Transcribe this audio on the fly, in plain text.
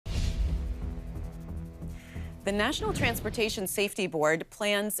The National Transportation Safety Board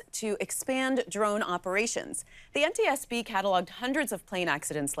plans to expand drone operations. The NTSB cataloged hundreds of plane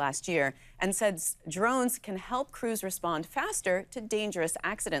accidents last year and says drones can help crews respond faster to dangerous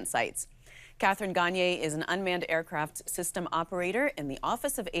accident sites. Catherine Gagne is an unmanned aircraft system operator in the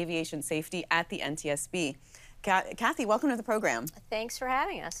Office of Aviation Safety at the NTSB. Kathy, welcome to the program. Thanks for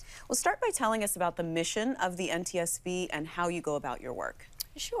having us. Well, start by telling us about the mission of the NTSB and how you go about your work.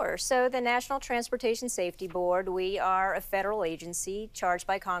 Sure. So the National Transportation Safety Board, we are a federal agency charged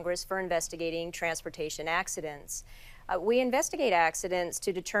by Congress for investigating transportation accidents. We investigate accidents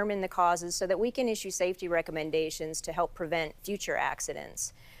to determine the causes so that we can issue safety recommendations to help prevent future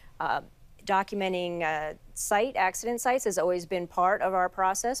accidents. Documenting accident sites has always been part of our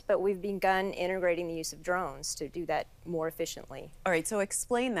process, but we've begun integrating the use of drones to do that more efficiently. All right, so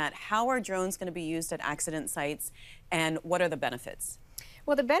explain that. How are drones going to be used at accident sites, and what are the benefits?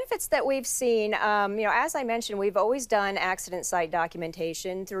 Well, the benefits that we've seen, as I mentioned, we've always done accident site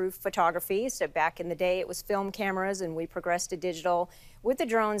documentation through photography. So back in the day, it was film cameras, and we progressed to digital. With the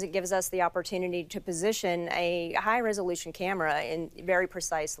drones, it gives us the opportunity to position a high-resolution camera very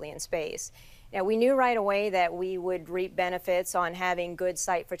precisely in space. Now, we knew right away that we would reap benefits on having good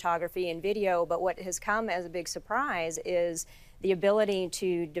site photography and video, but what has come as a big surprise is the ability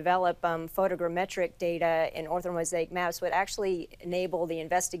to develop photogrammetric data and orthomosaic maps would actually enable the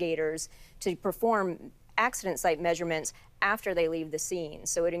investigators to perform accident site measurements after they leave the scene.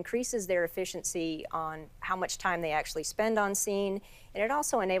 So it increases their efficiency on how much time they actually spend on scene, and it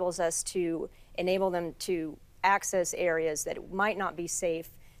also enables us to enable them to access areas that might not be safe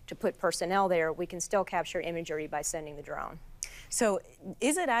to put personnel there. We can still capture imagery by sending the drone. So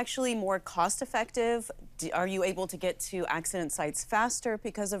is it actually more cost effective? Are you able to get to accident sites faster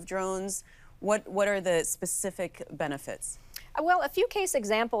because of drones? What are the specific benefits? Well, a few case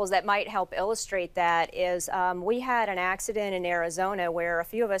examples that might help illustrate that is we had an accident in Arizona where a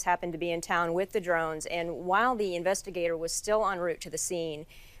few of us happened to be in town with the drones, and while the investigator was still en route to the scene,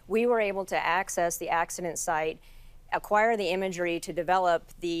 we were able to access the accident site, acquire the imagery to develop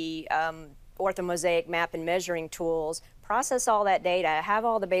the orthomosaic map and measuring tools, process all that data, have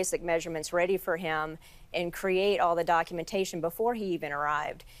all the basic measurements ready for him, and create all the documentation before he even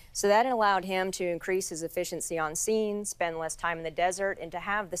arrived. So that allowed him to increase his efficiency on scene, spend less time in the desert, and to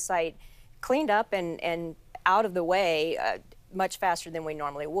have the site cleaned up and out of the way much faster than we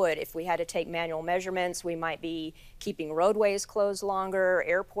normally would. If we had to take manual measurements, we might be keeping roadways closed longer,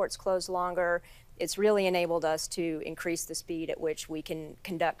 airports closed longer. It's really enabled us to increase the speed at which we can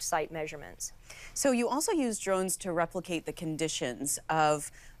conduct site measurements. So you also use drones to replicate the conditions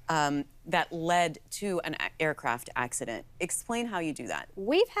of that led to an aircraft accident. Explain how you do that.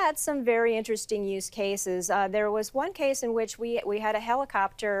 We've had some very interesting use cases. There was one case in which we had a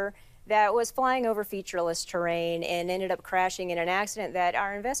helicopter that was flying over featureless terrain and ended up crashing in an accident that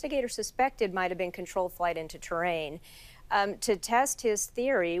our investigators suspected might have been controlled flight into terrain. To test his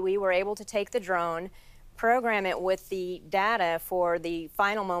theory, we were able to take the drone, program it with the data for the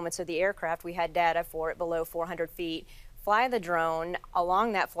final moments of the aircraft. We had data for it below 400 feet. Fly the drone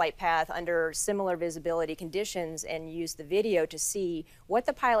along that flight path under similar visibility conditions and use the video to see what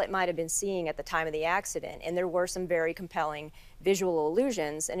the pilot might have been seeing at the time of the accident. And there were some very compelling visual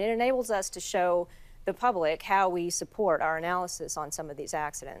illusions, and it enables us to show the public how we support our analysis on some of these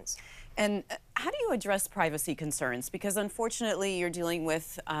accidents. And how do you address privacy concerns? Because unfortunately, you're dealing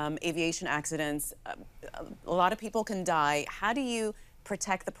with aviation accidents. A lot of people can die. How do you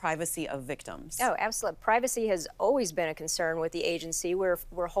protect the privacy of victims? Oh, absolutely. Privacy has always been a concern with the agency.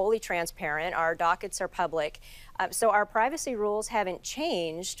 We're wholly transparent. Our dockets are public. So our privacy rules haven't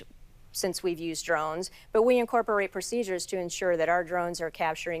changed since we've used drones, but we incorporate procedures to ensure that our drones are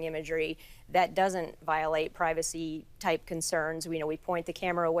capturing imagery that doesn't violate privacy type concerns. We point the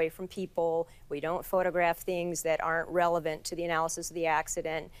camera away from people. We don't photograph things that aren't relevant to the analysis of the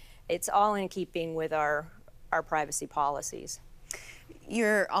accident. It's all in keeping with our privacy policies.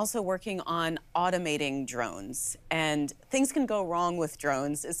 You're also working on automating drones, and things can go wrong with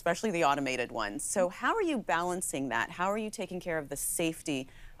drones, especially the automated ones. So how are you balancing that? How are you taking care of the safety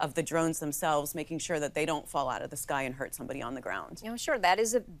of the drones themselves, making sure that they don't fall out of the sky and hurt somebody on the ground? Sure, that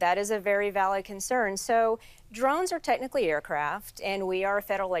is a very valid concern. So drones are technically aircraft, and we are a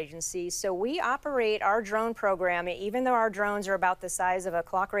federal agency, so we operate our drone program, even though our drones are about the size of a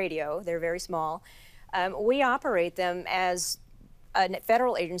clock radio, they're very small, we operate them as a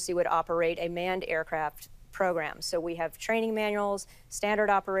federal agency would operate a manned aircraft program. So we have training manuals, standard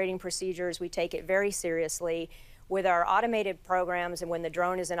operating procedures. We take it very seriously. With our automated programs, and when the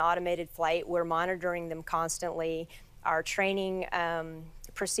drone is in automated flight, we're monitoring them constantly. Our training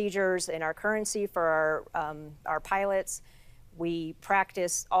procedures in our currency for our pilots. We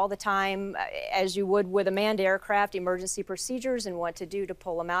practice all the time, as you would with a manned aircraft, emergency procedures and what to do to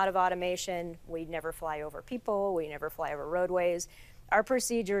pull them out of automation. We never fly over people. We never fly over roadways. Our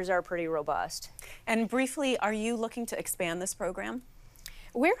procedures are pretty robust. And briefly, are you looking to expand this program?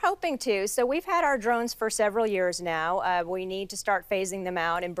 We're hoping to. So we've had our drones for several years now. We need to start phasing them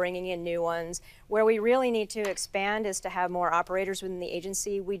out and bringing in new ones. Where we really need to expand is to have more operators within the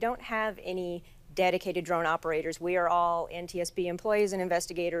agency. We don't have any dedicated drone operators. We are all NTSB employees and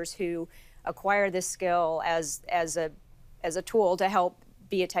investigators who acquire this skill as a tool to help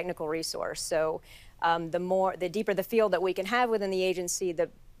be a technical resource. So the deeper the field that we can have within the agency, the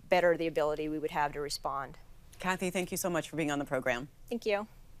better the ability we would have to respond. Kathy, thank you so much for being on the program. Thank you.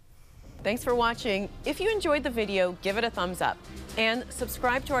 Thanks for watching. If you enjoyed the video, give it a thumbs up and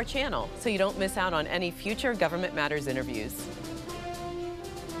subscribe to our channel so you don't miss out on any future Government Matters interviews.